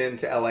rolled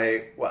into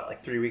LA,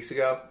 like 3 weeks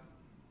ago?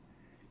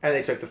 And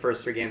they took the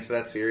first 3 games of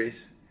that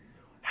series.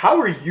 How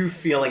are you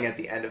feeling at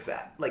the end of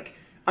that? Like,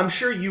 I'm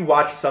sure you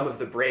watch some of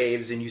the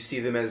Braves and you see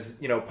them as,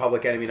 you know,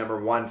 public enemy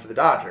number one for the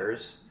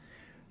Dodgers.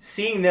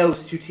 Seeing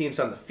those two teams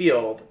on the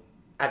field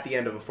at the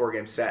end of a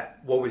 4-game set,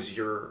 what was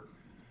your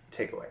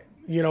takeaway?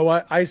 You know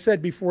what? I said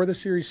before the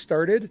series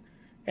started,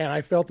 and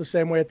I felt the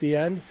same way at the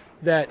end,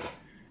 that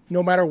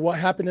no matter what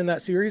happened in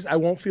that series, I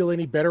won't feel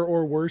any better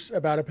or worse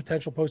about a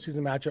potential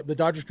postseason matchup. The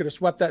Dodgers could have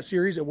swept that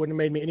series. It wouldn't have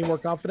made me any more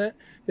confident.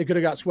 They could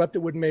have got swept. It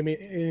wouldn't have made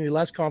me any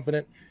less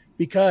confident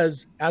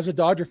because as a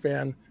Dodger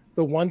fan,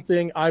 the one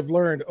thing I've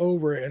learned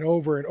over and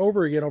over and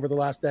over again over the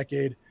last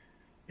decade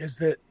is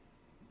that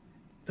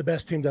the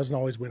best team doesn't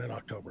always win in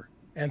October.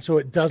 And so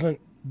it doesn't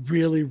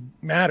really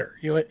matter.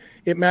 You know,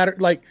 it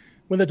mattered. Like,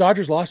 when the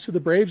Dodgers lost to the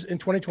Braves in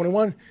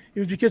 2021, it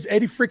was because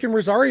Eddie freaking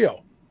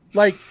Rosario.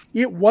 Like,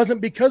 it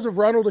wasn't because of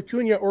Ronald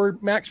Acuna or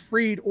Max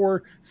Fried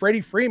or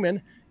Freddie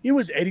Freeman. It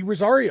was Eddie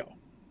Rosario,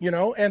 you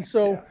know? And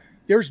so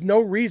there's no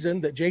reason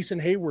that Jason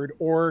Hayward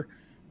or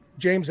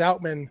James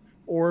Outman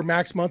or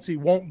Max Muncy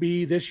won't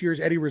be this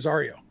year's Eddie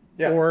Rosario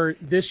or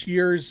this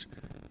year's,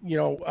 you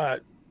know,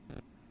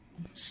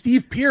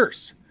 Steve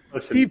Pearce.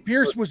 Steve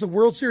Pearce was the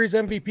World Series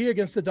MVP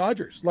against the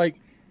Dodgers. Like,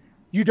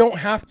 you don't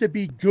have to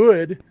be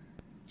good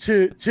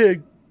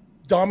to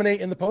dominate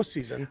in the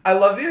postseason. I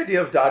love the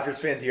idea of Dodgers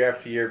fans year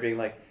after year being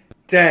like,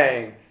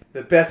 dang,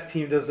 the best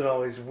team doesn't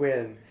always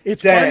win.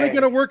 It's finally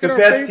going to work in our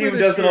favor. The best team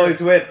doesn't always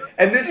win.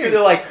 And this year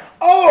they're like,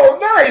 oh,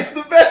 nice,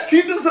 the best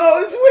team doesn't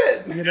always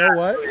win. You know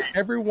what?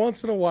 Every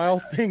once in a while,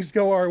 things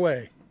go our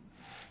way.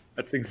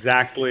 That's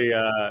exactly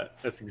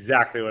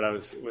what I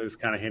was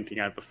kind of hinting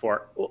at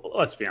before. Well,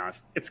 let's be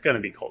honest. It's going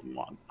to be Colton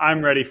Wong.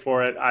 I'm ready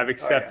for it. I've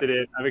accepted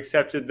it. I've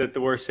accepted that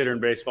the worst hitter in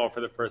baseball for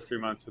the first 3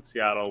 months with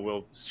Seattle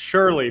will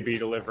surely be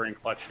delivering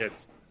clutch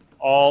hits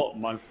all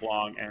month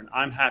long. And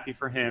I'm happy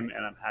for him,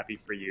 and I'm happy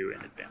for you in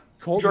advance.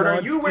 Jordan,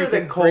 are you aware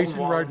that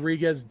Grayson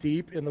Rodriguez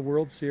deep in the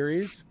World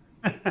Series?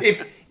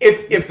 if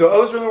the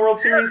O's were in the World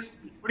Series,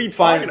 what are you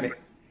talking about?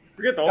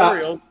 Forget the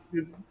Orioles.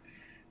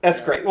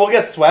 That's great. We'll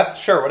get swept.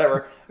 Sure,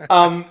 whatever.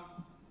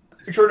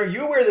 Jordan, are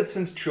you aware that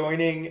since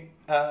joining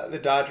the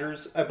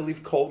Dodgers, I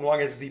believe Colton Wong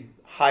has the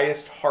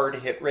highest hard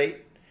hit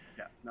rate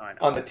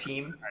on the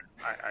team?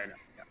 I know.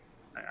 Yeah.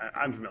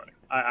 I'm familiar.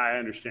 I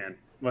understand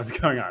what's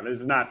going on. This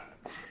is not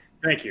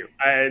 – thank you.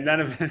 None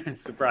of it is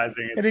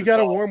surprising. And he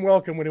got a warm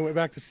welcome when he went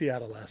back to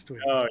Seattle last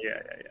week. Oh,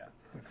 yeah.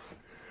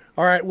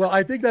 All right. Well,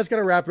 I think that's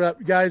going to wrap it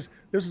up. Guys,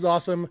 this is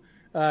awesome.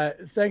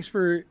 Thanks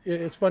for –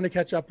 it's fun to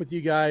catch up with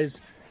you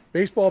guys.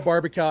 Baseball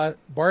Barbicast,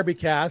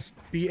 BAR-B-cast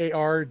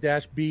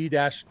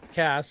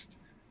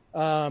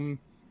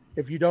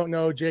If you don't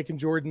know Jake and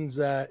Jordan's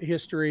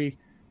history,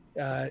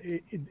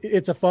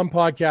 it's a fun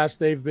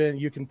podcast.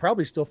 You can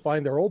probably still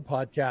find their old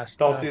podcast.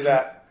 Don't do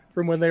that.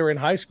 From when they were in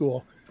high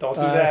school. Don't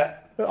do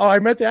that. Oh, I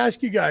meant to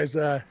ask you guys,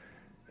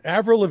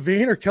 Avril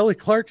Lavigne or Kelly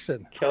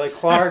Clarkson? Kelly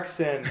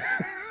Clarkson.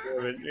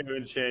 We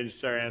haven't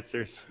changed our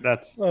answers.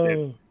 That's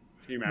Team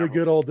the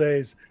good old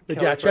days. But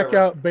Kelly check forever.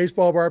 out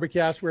Baseball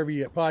Barbacast wherever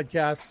you get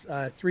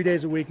podcasts. 3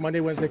 days a week,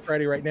 Monday, Wednesday,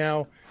 Friday right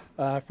now.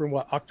 From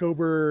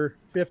October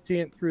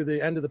 15th through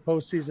the end of the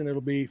postseason,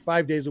 it'll be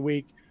 5 days a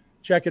week.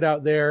 Check it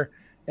out there.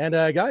 And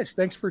guys,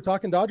 thanks for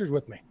talking Dodgers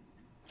with me.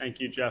 Thank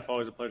you, Jeff.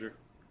 Always a pleasure.